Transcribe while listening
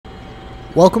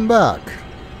Welcome back.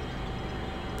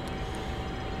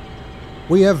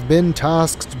 We have been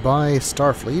tasked by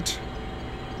Starfleet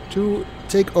to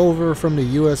take over from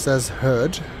the USS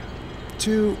Hood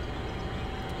to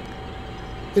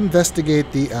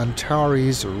investigate the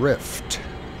Antares Rift.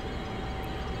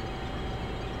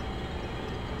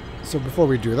 So before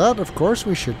we do that, of course,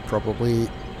 we should probably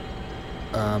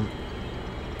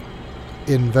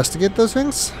investigate those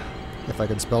things, if I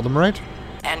can spell them right.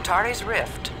 Antares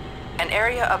Rift, an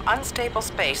area of unstable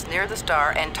space near the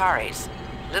star Antares.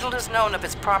 Little is known of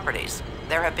its properties.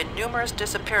 There have been numerous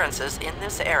disappearances in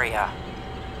this area.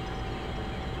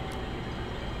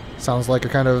 Sounds like a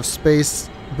kind of space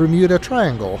Bermuda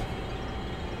Triangle.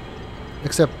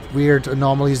 Except weird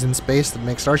anomalies in space that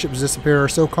make starships disappear are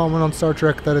so common on Star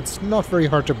Trek that it's not very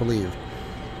hard to believe.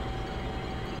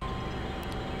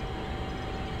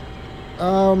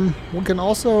 We can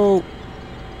also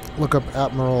look up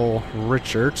Admiral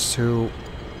Richards, who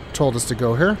told us to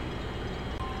go here.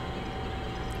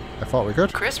 I thought we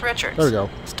could. Chris Richards. There we go.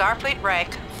 Starfleet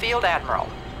rank, Field Admiral.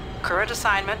 Current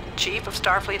assignment, Chief of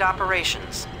Starfleet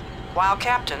Operations. While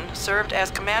Captain, served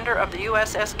as Commander of the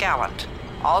USS Gallant.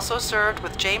 Also served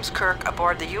with James Kirk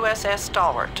aboard the USS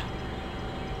Stalwart.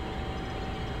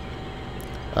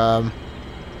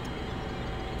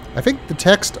 I think the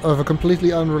text of a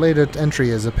completely unrelated entry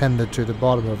is appended to the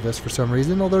bottom of this for some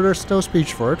reason, although there's no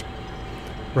speech for it.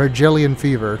 Rigelian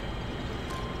fever.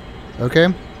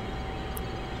 Okay.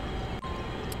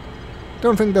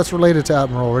 Don't think that's related to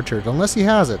Admiral Richard, unless he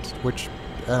has it, which,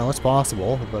 I know, it's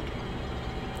possible, but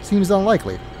seems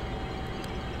unlikely.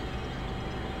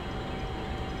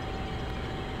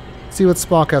 See what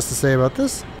Spock has to say about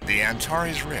this. The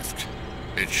Antares Rift.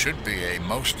 It should be a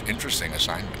most interesting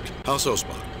assignment. How so,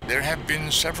 Spock? There have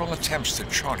been several attempts to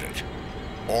chart it.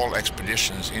 All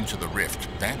expeditions into the Rift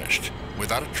vanished,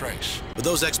 without a trace. But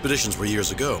those expeditions were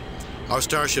years ago. Our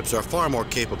starships are far more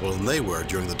capable than they were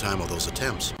during the time of those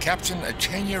attempts. Captain, a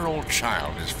 10-year-old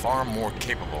child is far more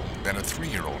capable than a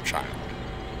 3-year-old child.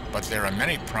 But there are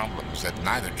many problems that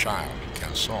neither child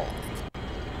can solve.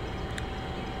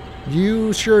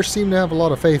 You sure seem to have a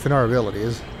lot of faith in our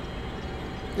abilities.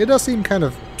 It does seem kind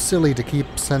of silly to keep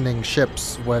sending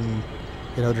ships when,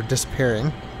 you know, they're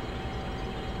disappearing.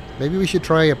 Maybe we should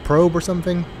try a probe or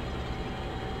something?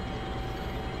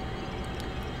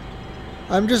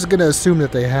 I'm just gonna assume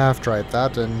that they have tried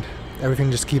that and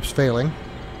everything just keeps failing.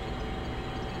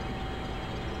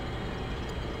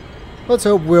 Let's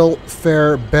hope we'll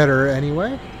fare better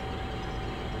anyway.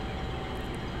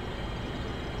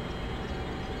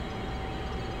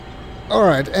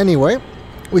 Alright, anyway,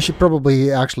 we should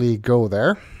probably actually go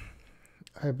there.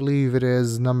 I believe it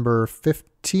is number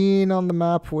 15 on the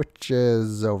map, which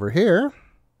is over here.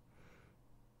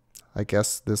 I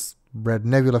guess this red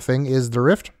nebula thing is the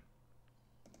rift.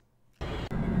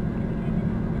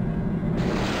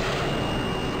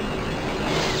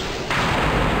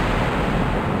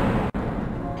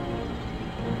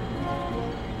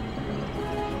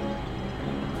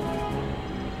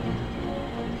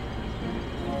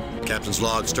 Captain's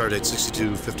log, stardate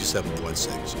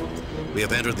 6257.6. We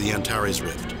have entered the Antares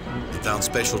Rift and found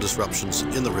spatial disruptions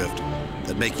in the rift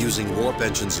that make using warp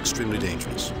engines extremely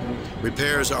dangerous.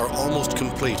 Repairs are almost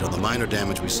complete on the minor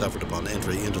damage we suffered upon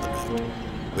entry into the rift.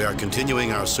 We are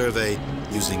continuing our survey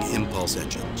using impulse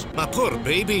engines. My poor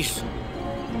babies.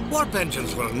 Warp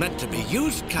engines were meant to be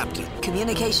used, Captain.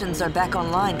 Communications are back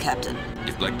online, Captain.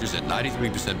 Deflectors at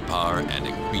 93% power and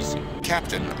increasing.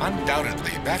 Captain,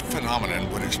 undoubtedly, that phenomenon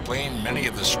would explain many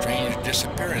of the strange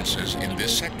disappearances in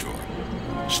this sector.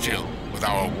 Still, with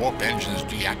our warp engines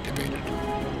deactivated,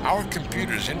 our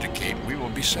computers indicate we will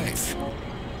be safe.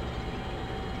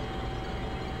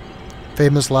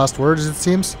 Famous last words, it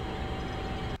seems.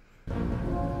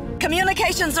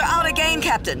 Communications are out again,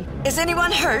 Captain. Is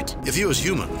anyone hurt? If he was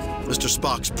human, Mr.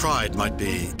 Spock's pride might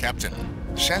be... Captain,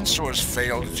 sensors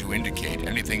failed to indicate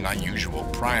anything unusual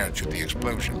prior to the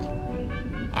explosion.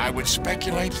 I would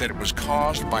speculate that it was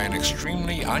caused by an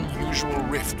extremely unusual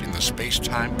rift in the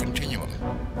space-time continuum,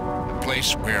 a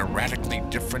place where radically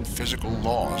different physical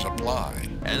laws apply.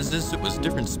 And since it was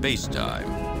different space-time,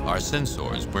 our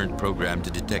sensors weren't programmed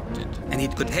to detect it. And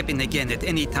it could happen again at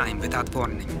any time without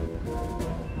warning.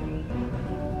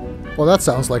 Well, that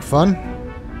sounds like fun.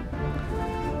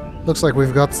 Looks like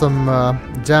we've got some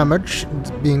damage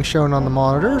being shown on the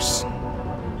monitors.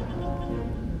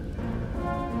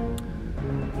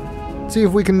 See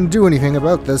if we can do anything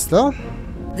about this, though.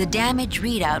 The damage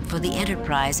readout for the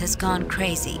Enterprise has gone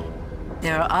crazy.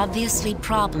 There are obviously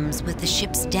problems with the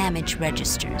ship's damage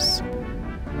registers.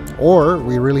 Or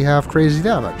we really have crazy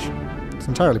damage. It's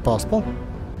entirely possible.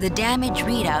 The damage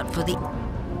readout for the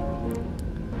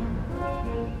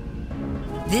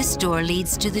This door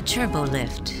leads to the turbo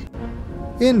lift.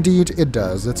 Indeed, it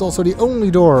does. It's also the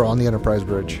only door on the Enterprise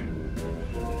bridge.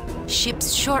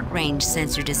 Ship's short-range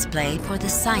sensor display for the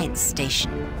science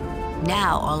station.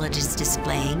 Now all it is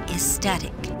displaying is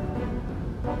static.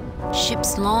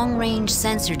 Ship's long-range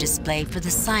sensor display for the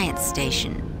science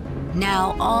station.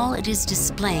 Now all it is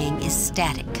displaying is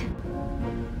static.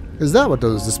 Is that what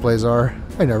those displays are?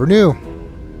 I never knew.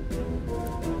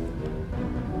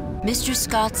 Mr.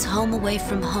 Scott's home away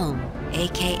from home,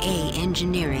 aka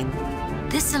engineering.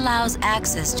 This allows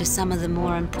access to some of the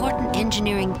more important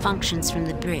engineering functions from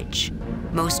the bridge,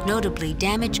 most notably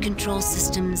damage control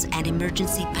systems and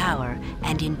emergency power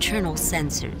and internal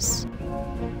sensors.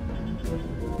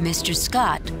 Mr.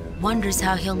 Scott wonders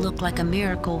how he'll look like a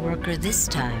miracle worker this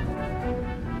time.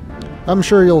 I'm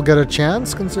sure you'll get a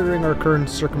chance, considering our current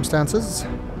circumstances.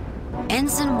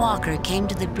 Ensign Walker came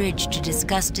to the bridge to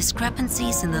discuss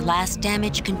discrepancies in the last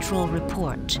damage control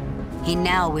report. He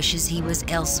now wishes he was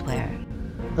elsewhere.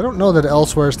 I don't know that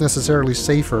elsewhere is necessarily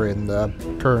safer in the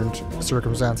current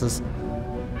circumstances.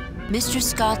 Mr.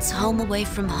 Scott's home away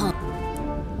from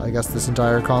home. I guess this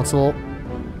entire console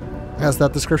has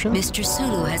that description. Mr.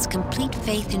 Sulu has complete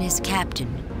faith in his captain,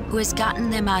 who has gotten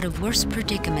them out of worse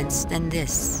predicaments than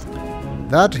this.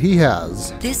 That he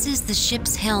has. This is the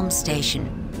ship's helm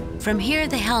station. From here,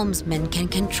 the helmsman can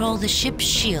control the ship's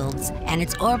shields and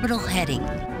its orbital heading.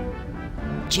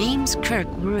 James Kirk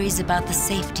worries about the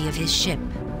safety of his ship.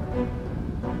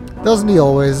 Doesn't he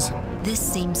always? This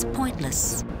seems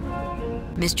pointless.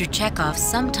 Mr. Chekhov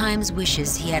sometimes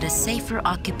wishes he had a safer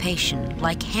occupation,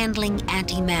 like handling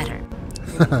antimatter.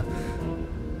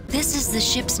 This is the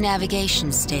ship's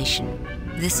navigation station.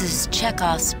 This is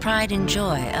Chekhov's pride and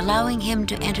joy, allowing him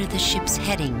to enter the ship's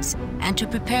headings and to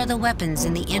prepare the weapons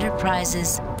in the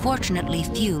Enterprise's fortunately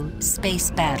few space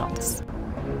battles.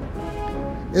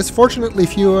 Is fortunately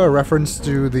few a reference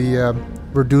to the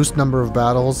reduced number of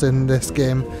battles in this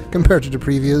game compared to the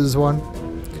previous one?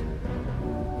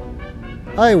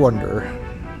 I wonder.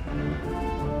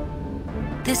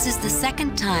 This is the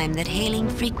second time that hailing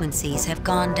frequencies have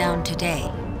gone down today.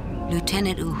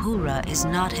 Lieutenant Uhura is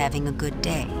not having a good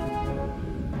day.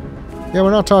 Yeah,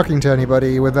 we're not talking to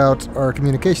anybody without our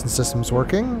communication systems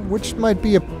working, which might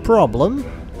be a problem.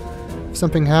 If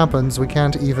something happens, we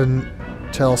can't even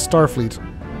tell Starfleet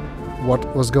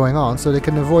what was going on, so they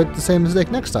can avoid the same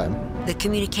mistake next time. The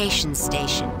communications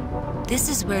station. This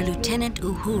is where Lieutenant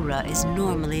Uhura is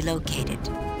normally located.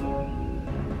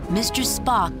 Mr.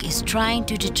 Spock is trying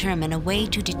to determine a way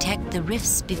to detect the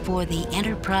rifts before the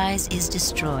Enterprise is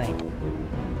destroyed.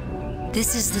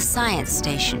 This is the science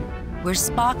station, where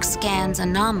Spock scans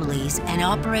anomalies and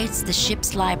operates the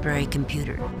ship's library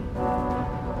computer.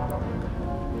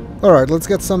 Alright, let's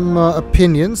get some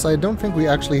opinions. I don't think we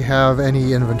actually have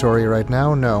any inventory right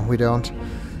now. No, we don't.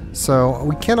 So,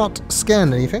 we cannot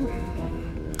scan anything.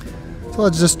 So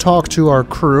let's just talk to our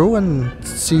crew and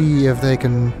see if they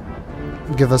can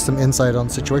give us some insight on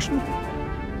the situation.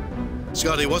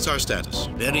 Scotty, what's our status?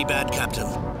 Very bad, Captain.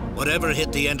 Whatever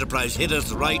hit the Enterprise hit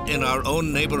us right in our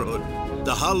own neighborhood.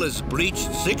 The hull is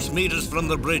breached 6 meters from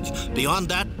the bridge. Beyond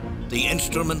that, the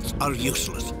instruments are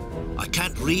useless. I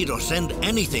can't read or send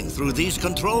anything through these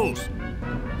controls.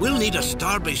 We'll need a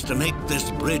starbase to make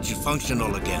this bridge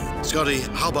functional again. Scotty,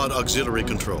 how about auxiliary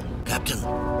control? Captain,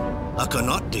 I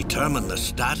cannot determine the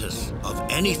status of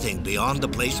anything beyond the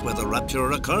place where the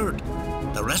rupture occurred.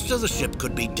 The rest of the ship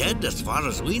could be dead as far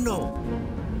as we know.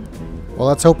 Well,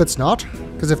 let's hope it's not,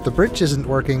 because if the bridge isn't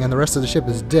working and the rest of the ship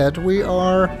is dead, we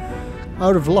are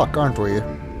out of luck, aren't we?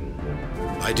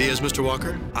 Ideas, Mr.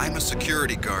 Walker? I'm a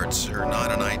security guard, sir,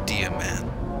 not an idea man.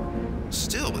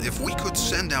 Still, if we could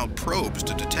send out probes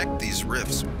to detect these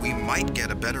rifts, we might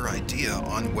get a better idea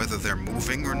on whether they're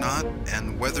moving or not,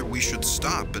 and whether we should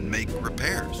stop and make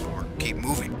repairs, or keep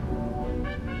moving.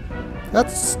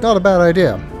 That's not a bad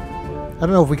idea. I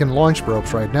don't know if we can launch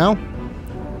probes right now,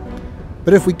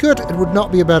 but if we could, it would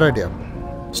not be a bad idea.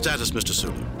 Status, Mr.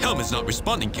 Sulu. Helm is not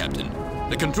responding, Captain.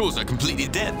 The controls are completely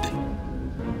dead.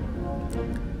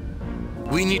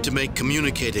 We need to make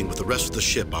communicating with the rest of the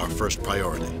ship our first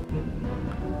priority.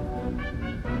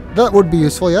 That would be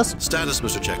useful, yes? Status,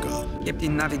 Mr. Chekhov.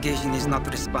 Captain, navigation is not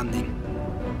responding.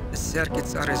 The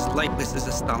circuits are as lifeless as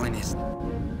a Stalinist.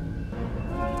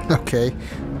 Okay.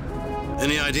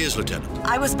 Any ideas, Lieutenant?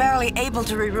 I was barely able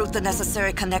to reroute the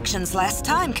necessary connections last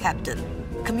time, Captain.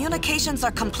 Communications are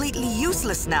completely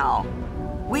useless now.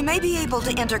 We may be able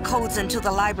to enter codes into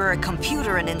the library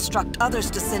computer and instruct others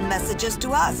to send messages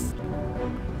to us.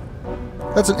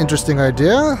 That's an interesting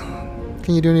idea.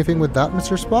 Can you do anything with that,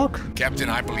 Mr. Spock? Captain,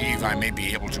 I believe I may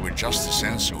be able to adjust the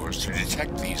sensors to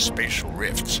detect these spatial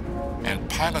rifts and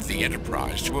pilot the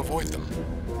Enterprise to avoid them.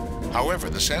 However,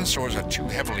 the sensors are too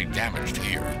heavily damaged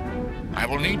here. I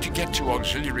will need to get to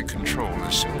auxiliary control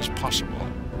as soon as possible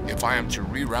if I am to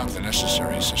reroute the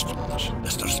necessary systems.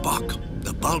 Mr. Spock,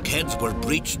 the bulkheads were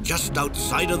breached just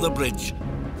outside of the bridge.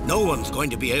 No one's going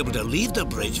to be able to leave the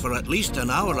bridge for at least an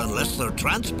hour unless they're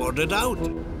transported out.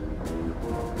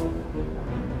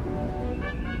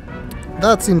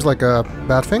 That seems like a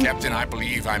bad thing. Captain, I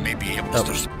believe I may be able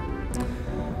to...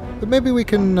 But maybe we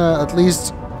can at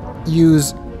least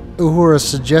use Uhura's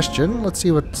suggestion. Let's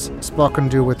see what Spock can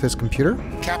do with his computer.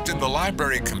 Captain, the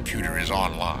library computer is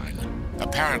online.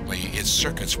 Apparently, its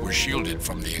circuits were shielded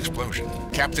from the explosion.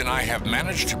 Captain, I have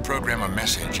managed to program a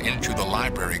message into the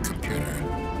library computer.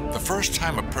 The first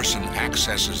time a person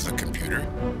accesses the computer,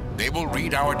 they will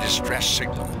read our distress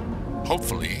signal.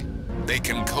 Hopefully, they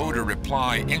can code a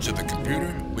reply into the computer,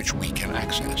 which we can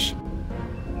access.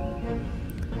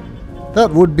 That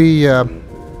would be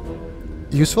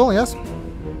useful, yes.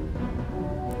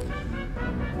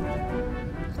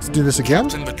 Let's do this again.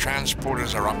 Captain, the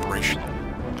transporters are operational.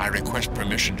 I request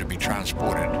permission to be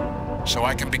transported, so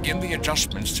I can begin the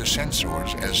adjustments to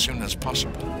sensors as soon as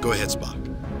possible. Go ahead, Spock.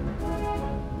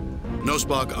 No,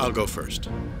 Spock, I'll go first.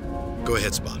 Go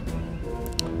ahead, Spock.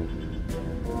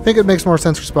 I think it makes more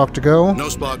sense for Spock to go. No,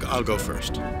 Spock, I'll go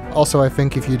first. Also, I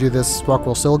think if you do this, Spock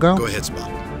will still go. Go ahead, Spock.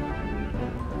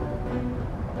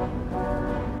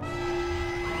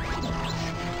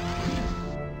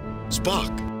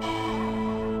 Spock!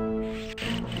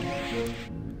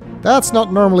 That's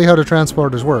not normally how the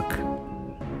transporters work.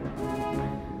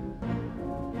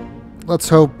 Let's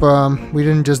hope we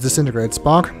didn't just disintegrate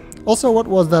Spock. Also, what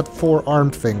was that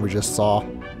four-armed thing we just saw?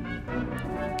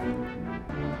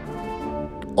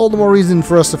 All the more reason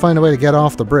for us to find a way to get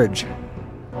off the bridge.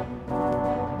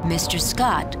 Mr.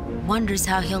 Scott wonders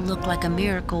how he'll look like a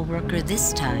miracle worker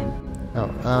this time.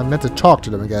 Oh, I meant to talk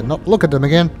to them again, not look at them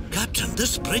again. Captain,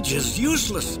 this bridge is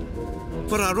useless.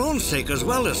 For our own sake as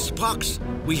well as Spock's,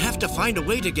 we have to find a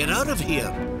way to get out of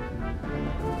here.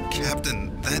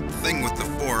 Captain, that thing with the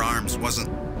four arms wasn't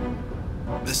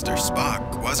Mr.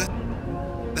 Spock, was it?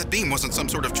 That beam wasn't some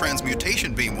sort of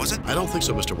transmutation beam, was it? I don't think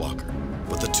so, Mr. Walker.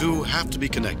 But the two have to be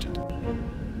connected.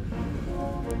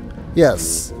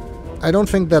 Yes. I don't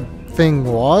think that thing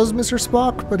was Mr.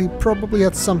 Spock, but he probably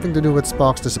had something to do with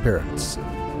Spock's disappearance.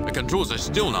 The controls are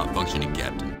still not functioning,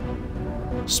 Captain.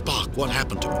 Spock, what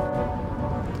happened to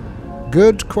him?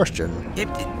 Good question.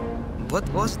 Captain, what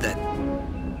was that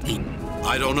thing?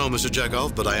 I don't know, Mr.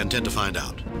 Chekhov, but I intend to find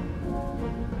out.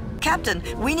 Captain,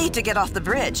 we need to get off the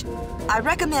bridge. I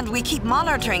recommend we keep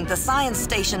monitoring the science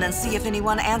station and see if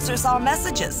anyone answers our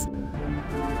messages.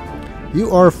 You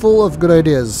are full of good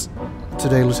ideas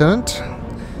today, Lieutenant.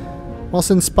 Well,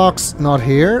 since Spock's not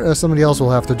here, somebody else will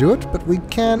have to do it, but we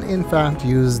can, in fact,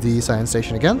 use the science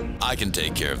station again. I can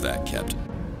take care of that, Captain.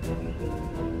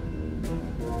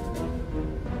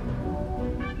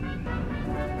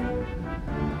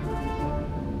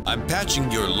 I'm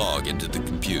patching your log into the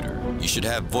computer. You should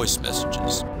have voice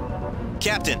messages.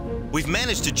 Captain, we've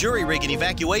managed to jury-rig an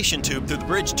evacuation tube through the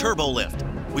bridge turbo lift.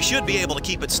 We should be able to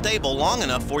keep it stable long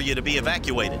enough for you to be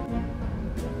evacuated.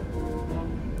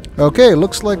 Okay,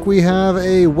 looks like we have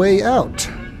a way out.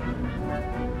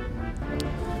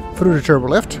 Through the turbo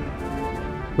lift,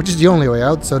 which is the only way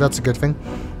out, so that's a good thing.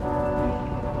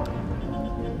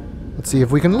 Let's see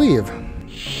if we can leave.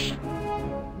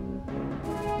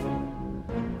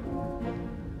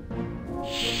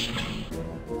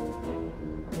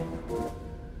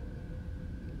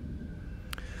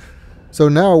 So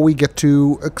now we get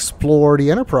to explore the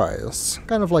Enterprise,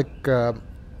 kind of like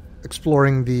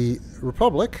exploring the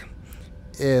Republic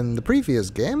in the previous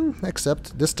game,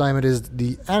 except this time it is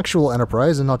the actual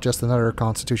Enterprise and not just another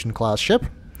Constitution-class ship.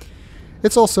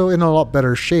 It's also in a lot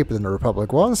better shape than the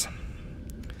Republic was.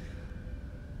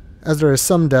 As there is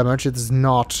some damage, it's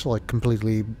not like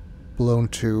completely blown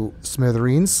to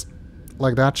smithereens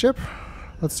like that ship.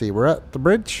 Let's see, we're at the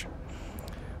bridge.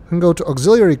 We can go to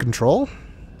auxiliary control,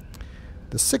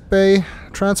 the sickbay,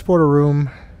 transporter room,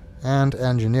 and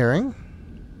engineering.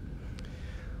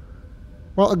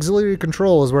 Well, auxiliary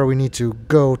control is where we need to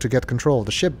go to get control of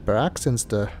the ship back, since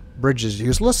the bridge is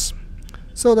useless.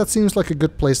 So that seems like a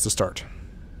good place to start.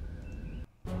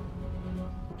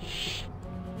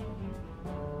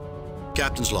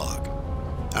 Captain's log.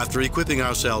 After equipping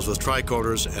ourselves with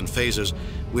tricorders and phasers,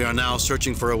 we are now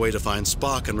searching for a way to find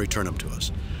Spock and return him to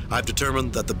us. I've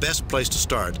determined that the best place to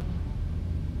start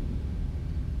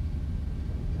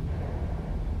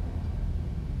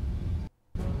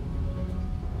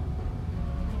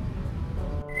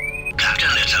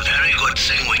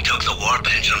took the warp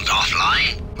engines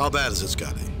offline. How bad is it,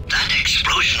 Scotty? That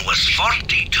explosion was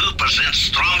 42%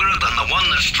 stronger than the one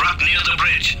that struck near the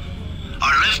bridge.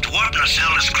 Our left warp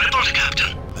nacelle is crippled,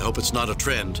 Captain. I hope it's not a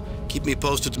trend. Keep me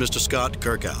posted, Mr. Scott.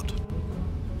 Kirk out.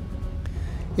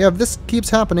 Yeah, if this keeps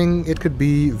happening, it could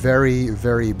be very,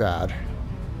 very bad.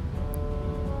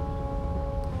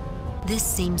 This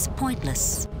seems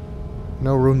pointless.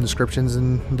 No room descriptions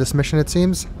in this mission, it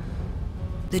seems.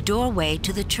 The doorway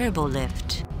to the turbo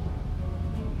lift.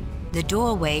 The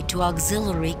doorway to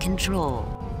auxiliary control.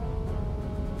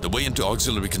 The way into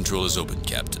auxiliary control is open,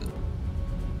 Captain.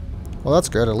 Well, that's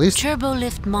good, at least. Turbo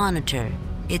lift monitor.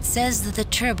 It says that the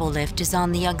turbo lift is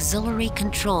on the auxiliary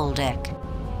control deck.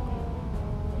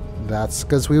 That's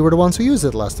because we were the ones who used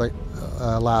it last,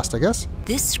 I guess.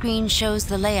 This screen shows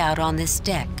the layout on this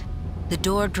deck. The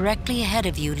door directly ahead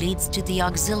of you leads to the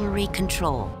auxiliary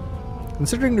control.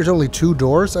 Considering there's only 2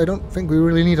 doors, I don't think we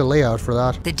really need a layout for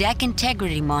that. The deck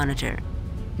integrity monitor.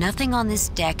 Nothing on this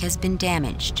deck has been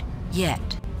damaged, yet.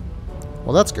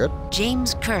 Well, that's good.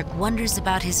 James Kirk wonders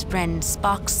about his friend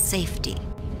Spock's safety.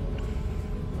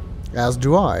 As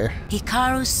do I.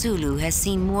 Hikaru Sulu has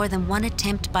seen more than one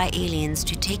attempt by aliens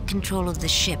to take control of the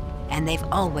ship, and they've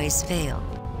always failed.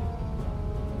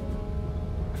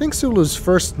 I think Sulu's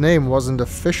first name wasn't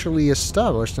officially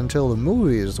established until the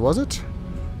movies, was it?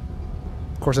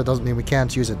 Of course, that doesn't mean we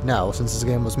can't use it now, since this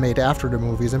game was made after the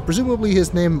movies, and presumably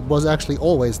his name was actually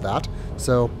always that,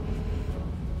 so...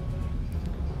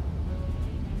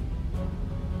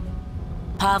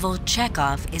 Pavel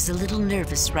Chekhov is a little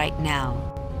nervous right now.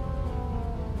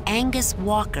 Angus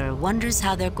Walker wonders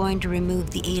how they're going to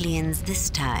remove the aliens this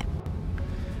time.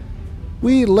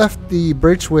 We left the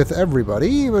bridge with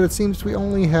everybody, but it seems we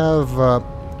only have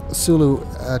Sulu,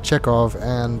 Chekhov,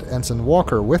 and Ensign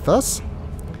Walker with us.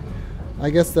 I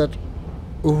guess that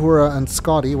Uhura and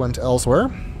Scotty went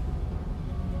elsewhere.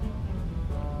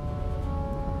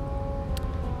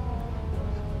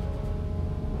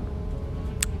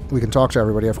 We can talk to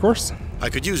everybody, of course. I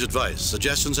could use advice.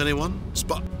 Suggestions, anyone?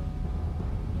 Spot.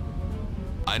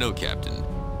 I know, Captain.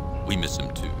 We miss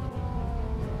him too.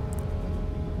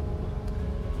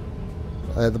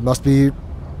 That must be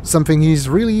something he's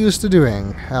really used to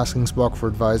doing, asking Spock for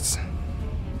advice.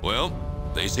 Well,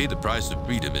 they say the price of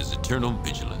freedom is eternal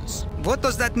vigilance. What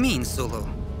does that mean, Sulu?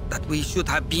 That we should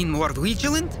have been more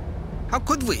vigilant? How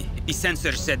could we, if the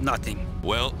sensor said nothing?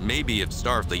 Well, maybe if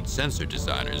Starfleet sensor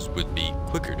designers would be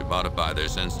quicker to modify their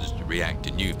sensors to react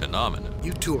to new phenomena.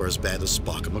 You two are as bad as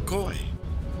Spock and McCoy.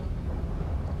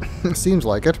 Seems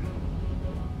like it.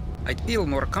 I'd feel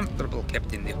more comfortable,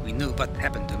 Captain, if we knew what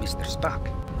happened to Mr.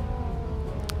 Spock.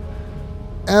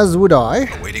 As would I.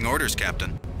 Awaiting orders,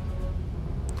 Captain.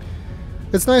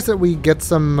 It's nice that we get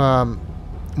some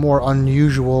more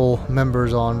unusual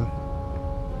members on...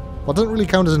 Well, it doesn't really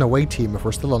count as an away team if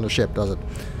we're still on the ship, does it?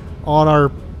 On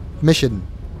our mission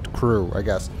crew, I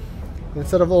guess.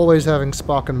 Instead of always having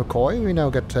Spock and McCoy, we now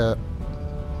get to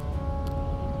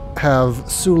have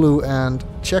Sulu and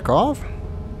Chekhov.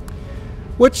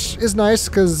 Which is nice,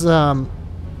 because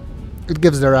it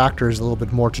gives their actors a little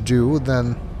bit more to do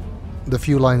than the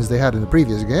few lines they had in the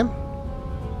previous game.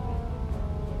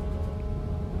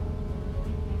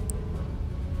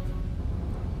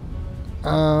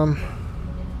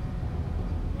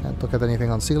 Can't look at anything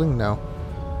on ceiling? No.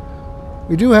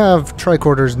 We do have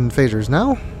tricorders and phasers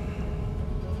now.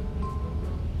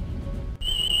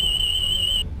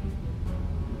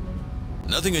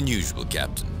 Nothing unusual,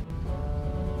 Captain.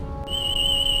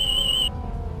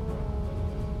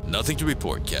 Nothing to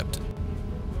report, Captain.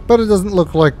 But it doesn't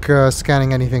look like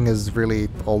scanning anything is really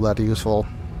all that useful.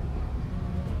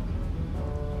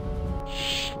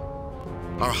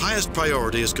 Our highest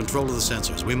priority is control of the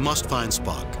sensors. We must find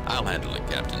Spock. I'll handle it,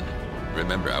 Captain.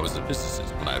 Remember, I was a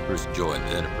physicist when I first joined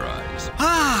the Enterprise.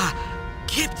 Ah!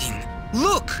 Captain,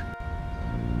 look!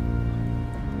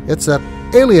 It's that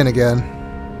alien again.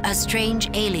 A strange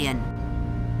alien.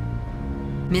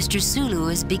 Mr. Sulu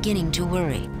is beginning to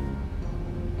worry.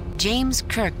 James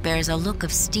Kirk bears a look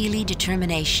of steely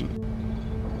determination.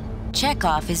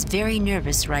 Chekhov is very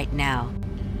nervous right now.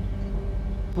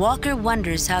 Walker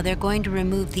wonders how they're going to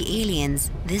remove the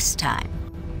aliens this time.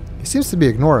 He seems to be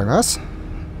ignoring us.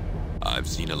 I've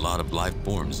seen a lot of life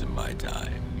forms in my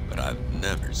time, but I've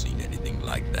never seen anything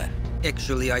like that.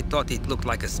 Actually, I thought it looked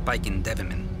like a spike in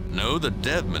Devman. No, the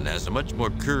Devman has a much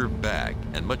more curved back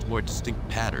and much more distinct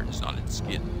patterns on its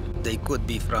skin. They could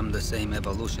be from the same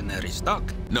evolutionary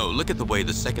stock. No, look at the way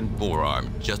the second forearm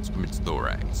juts from its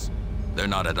thorax. They're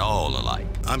not at all alike.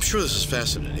 I'm sure this is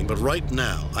fascinating, but right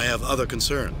now, I have other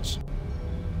concerns.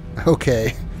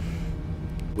 Okay.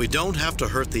 We don't have to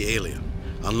hurt the alien.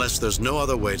 unless there's no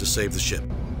other way to save the ship.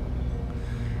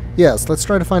 Yes, let's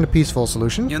try to find a peaceful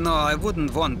solution. You know, I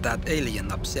wouldn't want that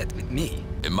alien upset with me.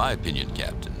 In my opinion,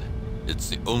 Captain, it's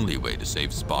the only way to save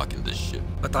Spock and this ship.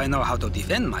 But I know how to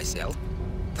defend myself.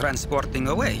 Transporting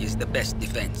away is the best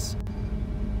defense.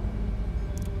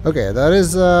 Okay, that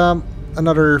is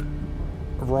another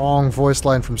wrong voice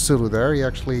line from Sulu there. He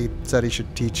actually said he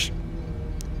should teach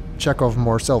Chekhov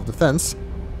more self-defense.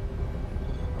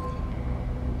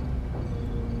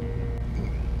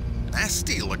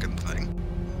 Nasty looking thing.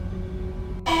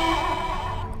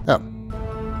 Oh.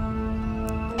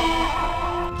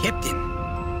 Captain,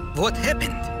 what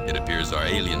happened? It appears our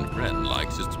alien friend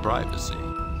likes its privacy.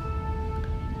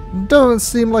 Doesn't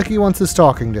seem like he wants us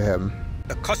talking to him.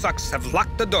 The Cossacks have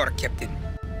locked the door, Captain.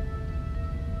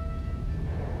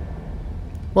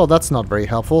 Well, that's not very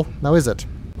helpful, now is it?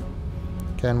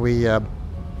 Can we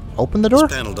open the door?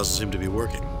 This panel doesn't seem to be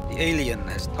working. The alien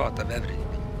has thought of everything.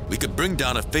 We could bring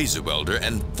down a phaser welder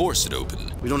and force it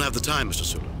open. We don't have the time, Mr.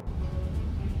 Sulu.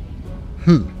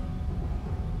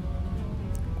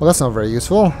 Well, that's not very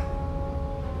useful.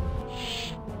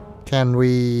 Can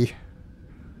we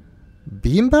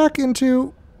beam back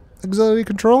into auxiliary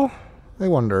control? I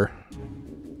wonder.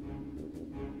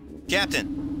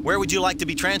 Captain, where would you like to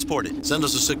be transported? Send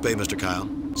us to sickbay, Mr. Kyle.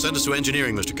 Send us to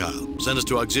engineering, Mr. Kyle. Send us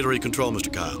to auxiliary control,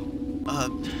 Mr. Kyle.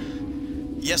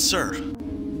 Yes, sir.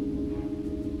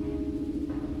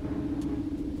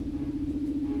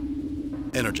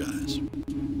 Energize.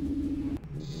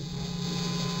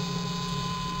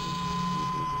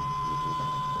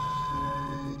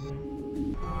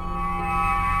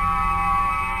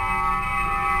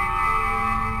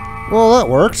 Well, that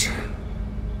worked.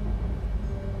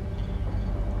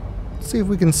 Let's see if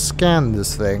we can scan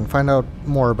this thing, find out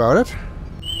more about it.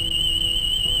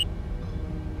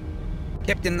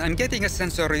 Captain, I'm getting a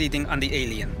sensor reading on the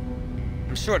alien.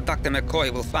 I'm sure Dr.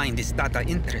 McCoy will find this data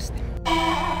interesting.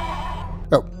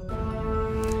 Oh.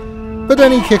 But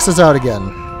then he kicks us out again.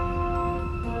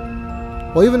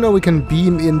 Well, even though we can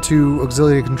beam into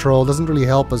auxiliary control, it doesn't really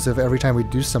help us if every time we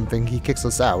do something, he kicks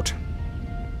us out.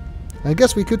 I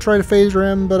guess we could try to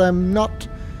phaser him, but I'm not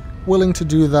willing to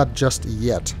do that just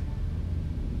yet.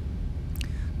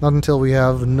 Not until we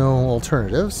have no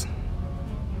alternatives.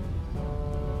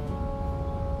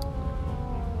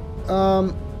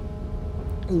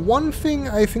 One thing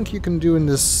I think you can do in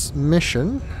this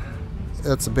mission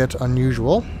that's a bit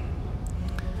unusual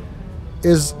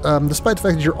is, despite the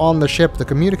fact that you're on the ship, the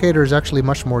communicator is actually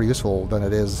much more useful than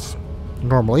it is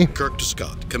normally. Kirk to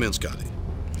Scott. Come in, Scotty.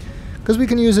 Because we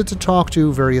can use it to talk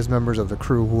to various members of the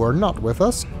crew who are not with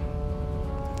us,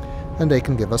 and they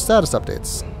can give us status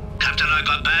updates. Captain, I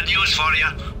got bad news for you.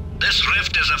 This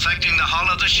rift is affecting the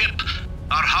hull of the ship.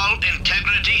 Our hull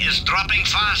integrity is dropping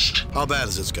fast. How bad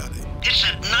is it, Scotty? It's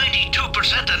at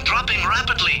 92% and dropping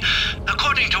rapidly.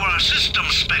 According to our system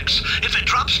specs, if it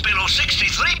drops below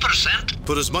 63%...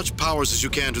 Put as much powers as you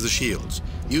can to the shields.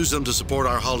 Use them to support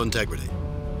our hull integrity.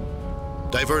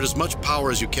 Divert as much power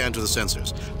as you can to the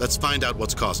sensors. Let's find out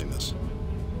what's causing this.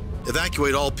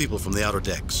 Evacuate all people from the outer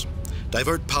decks.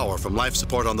 Divert power from life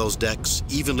support on those decks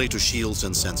evenly to shields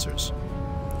and sensors.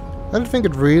 I don't think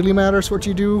it really matters what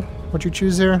you do, what you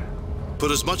choose here.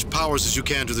 Put as much powers as you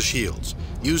can to the shields.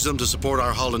 Use them to support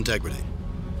our hull integrity.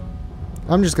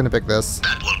 I'm just gonna pick this.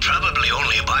 That will probably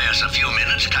only buy us a few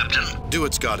minutes, Captain. Do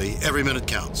it, Scotty. Every minute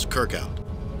counts. Kirk out.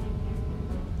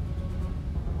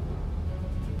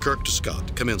 Kirk to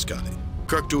Scott. Come in, Scotty.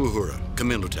 Kirk to Uhura.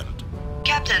 Come in, Lieutenant.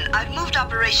 Captain, I've moved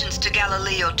operations to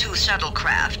Galileo 2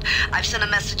 shuttlecraft. I've sent a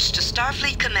message to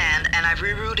Starfleet Command, and I've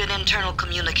rerouted internal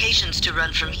communications to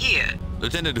run from here.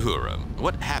 Lieutenant Uhura,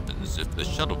 what happens if the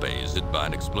shuttle bay is hit by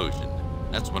an explosion?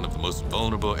 That's one of the most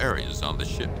vulnerable areas on the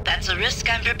ship. That's a risk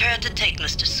I'm prepared to take,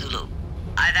 Mr. Sulu.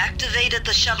 I've activated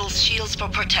the shuttle's shields for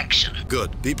protection.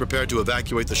 Good. Be prepared to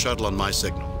evacuate the shuttle on my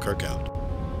signal. Kirk out.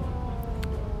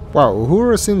 Wow,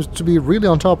 Uhura seems to be really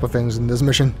on top of things in this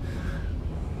mission.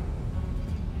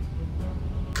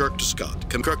 Kirk to Scott.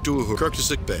 Come Kirk to Uhura. Kirk to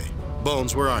sickbay.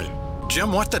 Bones, where are you?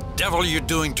 Jim, what the devil are you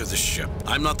doing to the ship?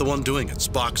 I'm not the one doing it.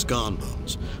 Spock's gone,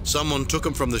 Bones. Someone took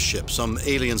him from the ship. Some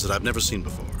aliens that I've never seen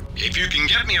before. If you can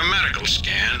get me a medical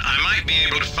scan, I might be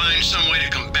able to find some way to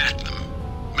combat them.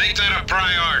 Make that a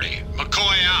priority.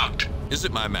 McCoy out. Is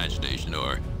it my imagination,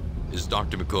 or is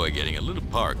Dr. McCoy getting a little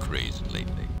power crazed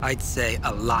lately? I'd say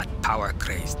a lot power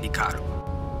crazed, Hikaru.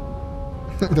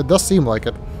 It does seem like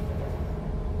it.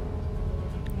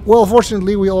 Well,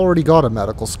 fortunately, we already got a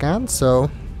medical scan,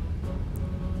 so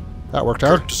that worked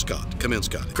out. Kirk to Scott. Come in,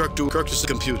 Scott. Kirk to the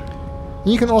computer.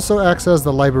 You can also access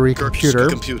the library Kirk computer to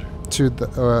computer. to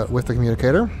the with the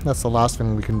communicator. That's the last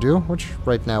thing we can do, which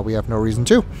right now we have no reason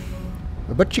to.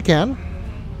 But you can.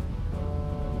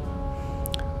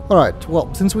 Alright,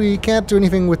 well, since we can't do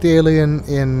anything with the alien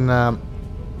in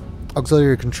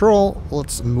auxiliary control,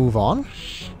 let's move on.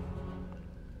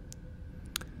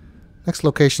 Next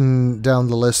location down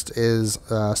the list is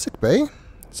sickbay.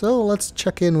 So let's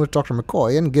check in with Dr.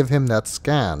 McCoy and give him that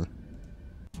scan.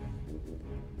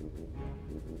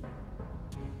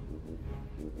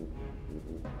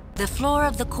 The floor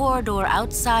of the corridor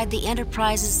outside the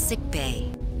Enterprise's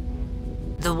sickbay.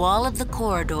 The wall of the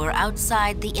corridor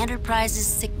outside the Enterprise's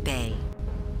sickbay.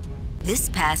 This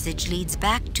passage leads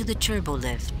back to the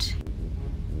turbolift.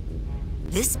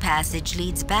 This passage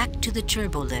leads back to the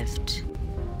turbolift.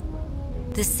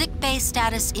 The sickbay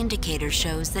status indicator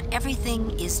shows that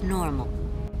everything is normal.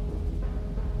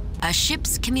 A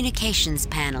ship's communications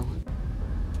panel.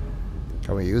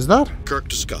 Can we use that? Kirk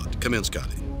to Scott. Come in,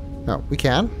 Scotty. No, we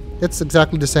can. It's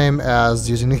exactly the same as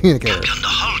using the communicator. Captain, the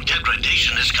hull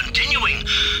degradation is continuing.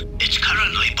 It's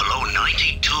currently below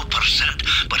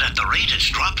 92%, but at the rate it's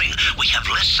dropping, we have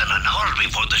less than an hour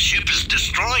before the ship is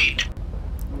destroyed.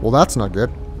 Well, that's not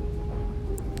good.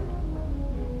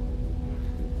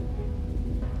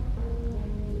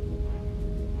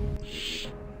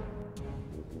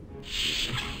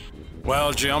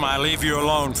 Well, Jim, I leave you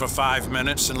alone for 5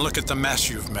 minutes and look at the mess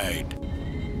you've made.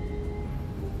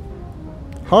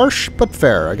 Harsh, but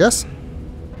fair, I guess.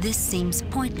 This seems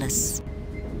pointless.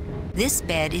 This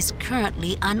bed is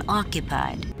currently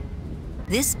unoccupied.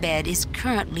 This bed is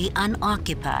currently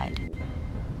unoccupied.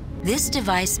 This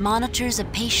device monitors a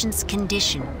patient's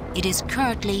condition. It is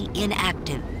currently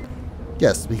inactive.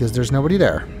 Yes, because there's nobody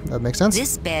there. That makes sense.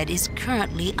 This bed is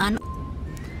currently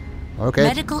Okay.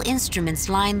 Medical instruments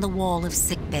line the wall of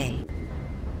sickbay.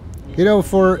 You know,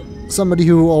 for somebody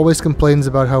who always complains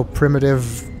about how primitive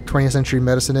 20th century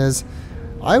medicine is,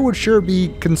 I would sure be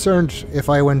concerned if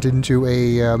I went into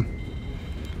a,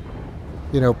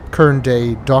 current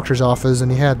day doctor's office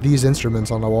and he had these instruments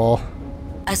on the wall.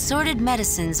 Assorted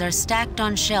medicines are stacked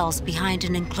on shelves behind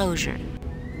an enclosure.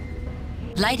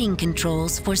 Lighting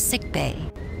controls for sickbay.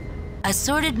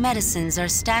 Assorted medicines are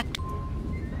stacked.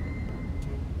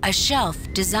 A shelf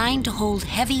designed to hold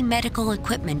heavy medical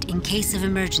equipment in case of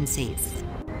emergencies.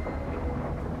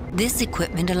 This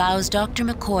equipment allows Dr.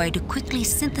 McCoy to quickly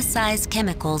synthesize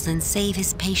chemicals and save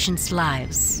his patients'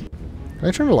 lives. Can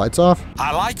I turn the lights off?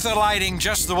 I like the lighting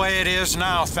just the way it is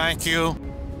now, thank you.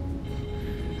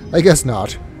 I guess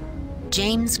not.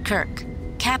 James Kirk,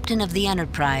 captain of the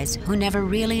Enterprise, who never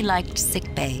really liked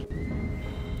sickbay.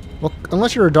 Well,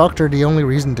 unless you're a doctor, the only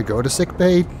reason to go to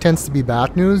sickbay tends to be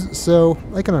bad news, so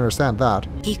I can understand that.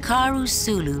 Hikaru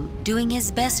Sulu, doing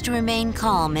his best to remain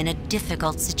calm in a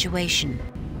difficult situation.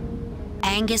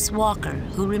 Angus Walker,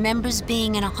 who remembers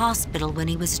being in a hospital when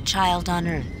he was a child on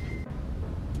Earth.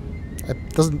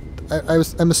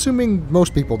 I'm assuming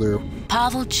most people do.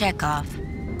 Pavel Chekhov,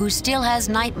 who still has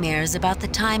nightmares about the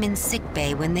time in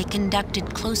sickbay when they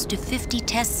conducted close to 50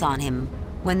 tests on him,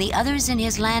 when the others in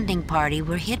his landing party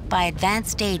were hit by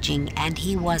advanced aging and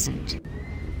he wasn't.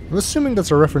 I'm assuming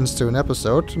that's a reference to an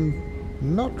episode, and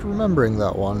not remembering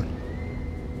that one.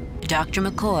 Dr.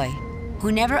 McCoy,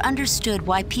 who never understood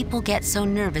why people get so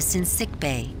nervous in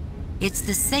sickbay. It's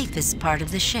the safest part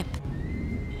of the ship.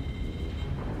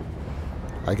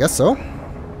 I guess so.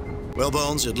 Well,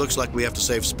 Bones, it looks like we have to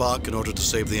save Spock in order to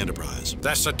save the Enterprise.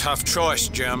 That's a tough choice,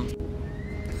 Jim.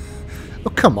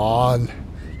 Oh, come on.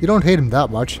 You don't hate him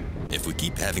that much. If we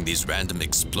keep having these random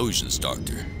explosions,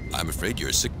 Doctor, I'm afraid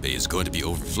your sickbay is going to be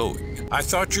overflowing. I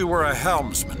thought you were a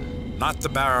helmsman, not the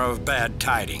bearer of bad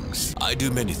tidings. I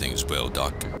do many things well,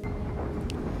 Doctor.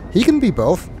 He can be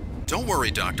both. Don't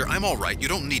worry, Doctor. I'm all right. You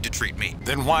don't need to treat me.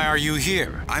 Then why are you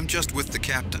here? I'm just with the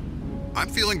captain. I'm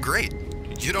feeling great.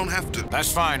 You don't have to.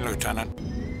 That's fine, Lieutenant.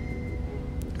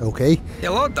 Okay.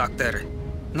 Hello, Doctor.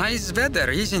 Nice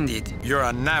weather, isn't it? You're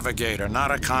a navigator,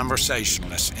 not a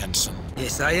conversationalist, Ensign.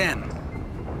 Yes, I am.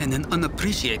 And an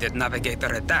unappreciated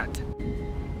navigator at that.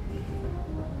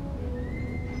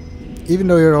 Even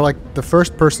though you're like the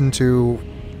first person to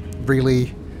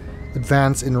really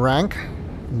advance in rank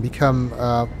and become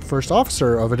first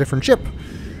officer of a different ship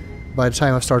by the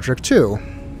time of Star Trek II.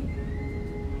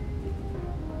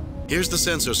 Here's the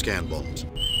sensor scan, Bones.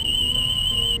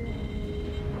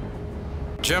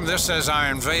 Jim, this says our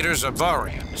invaders are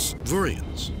Vorians.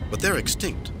 Vurians, but they're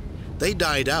extinct. They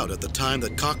died out at the time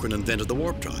that Cochrane invented the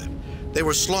warp drive. They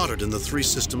were slaughtered in the Three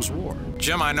Systems War.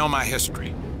 Jim, I know my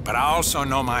history, but I also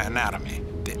know my anatomy.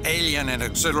 The alien in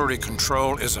auxiliary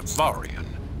control is a Vorian.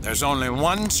 There's only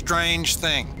one strange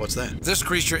thing. What's that? This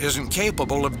creature isn't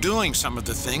capable of doing some of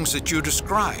the things that you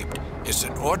described. It's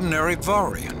an ordinary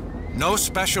Vorian. No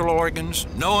special organs,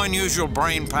 no unusual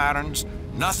brain patterns,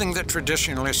 nothing that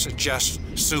traditionally suggests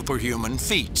superhuman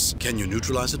feats. Can you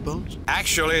neutralize it, Bones?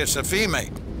 Actually, it's a female.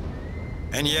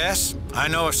 And yes, I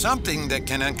know of something that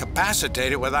can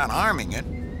incapacitate it without harming it.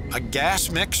 A gas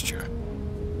mixture.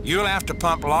 You'll have to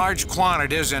pump large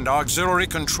quantities into auxiliary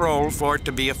control for it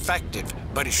to be effective,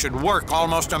 but it should work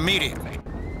almost immediately.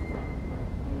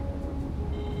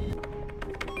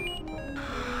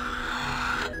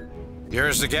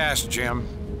 Here's the gas, Jim.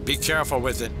 Be careful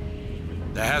with it.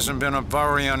 There hasn't been a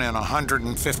Vorian in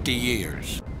 150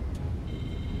 years.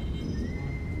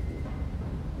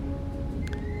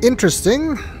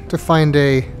 Interesting to find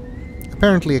a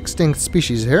apparently extinct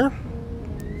species here.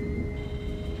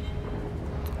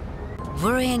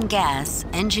 Vurian gas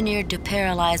engineered to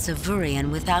paralyze a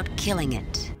Vurian without killing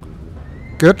it.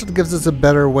 Good, it gives us a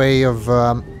better way of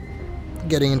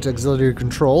getting into auxiliary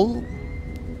control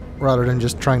rather than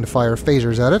just trying to fire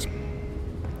phasers at it.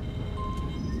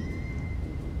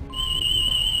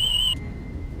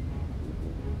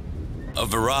 A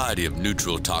variety of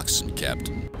neutral toxin,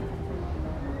 Captain.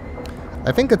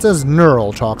 I think it says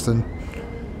neural toxin,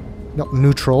 not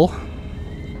neutral.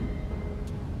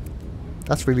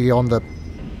 That's really on the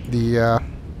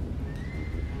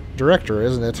director,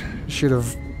 isn't it? Should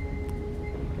have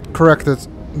corrected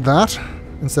that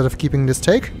instead of keeping this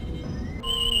take.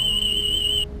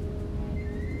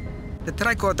 The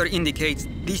tricorder indicates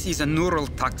this is a neural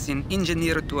toxin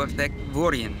engineered to affect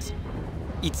Vorians.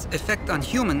 Its effect on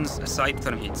humans, aside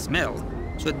from its smell,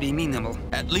 should be minimal.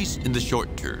 At least in the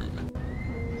short term.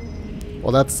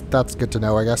 Well, that's good to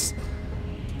know, I guess.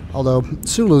 Although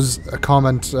Sulu's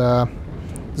comment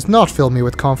does not fill me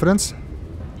with confidence.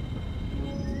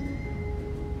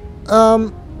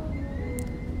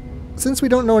 Since we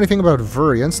don't know anything about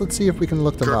Vurians, let's see if we can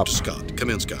look them up. Kirk to Scott. Come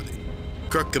in, Scotty.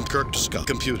 Kirk to Scott.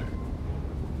 Computer.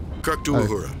 Kirk to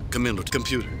Uhura. Come in,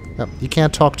 computer. Yep. You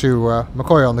can't talk to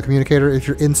McCoy on the communicator if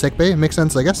you're in sickbay. It makes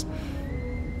sense, I guess.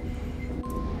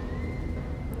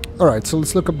 Alright, so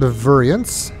let's look up the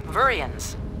Vurians.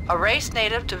 Vurians, a race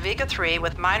native to Vega 3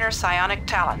 with minor psionic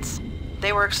talents.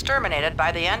 They were exterminated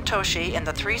by the Antoshi in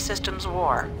the Three Systems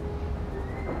War.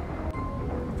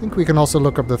 I think we can also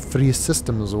look up the Three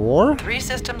Systems War. Three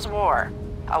Systems War,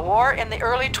 a war in the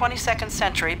early 22nd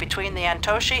century between the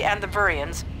Antoshi and the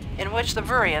Vurians, in which the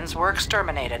Vurians were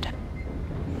exterminated.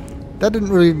 That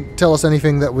didn't really tell us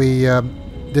anything that we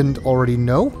didn't already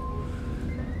know.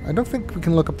 I don't think we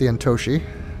can look up the Antoshi.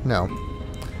 No.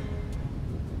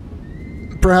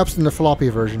 Perhaps in the floppy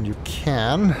version you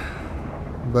can,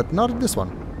 but not in this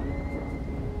one.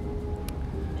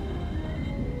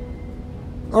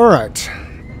 Alright.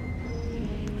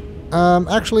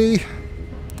 Actually,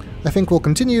 I think we'll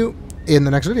continue in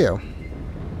the next video.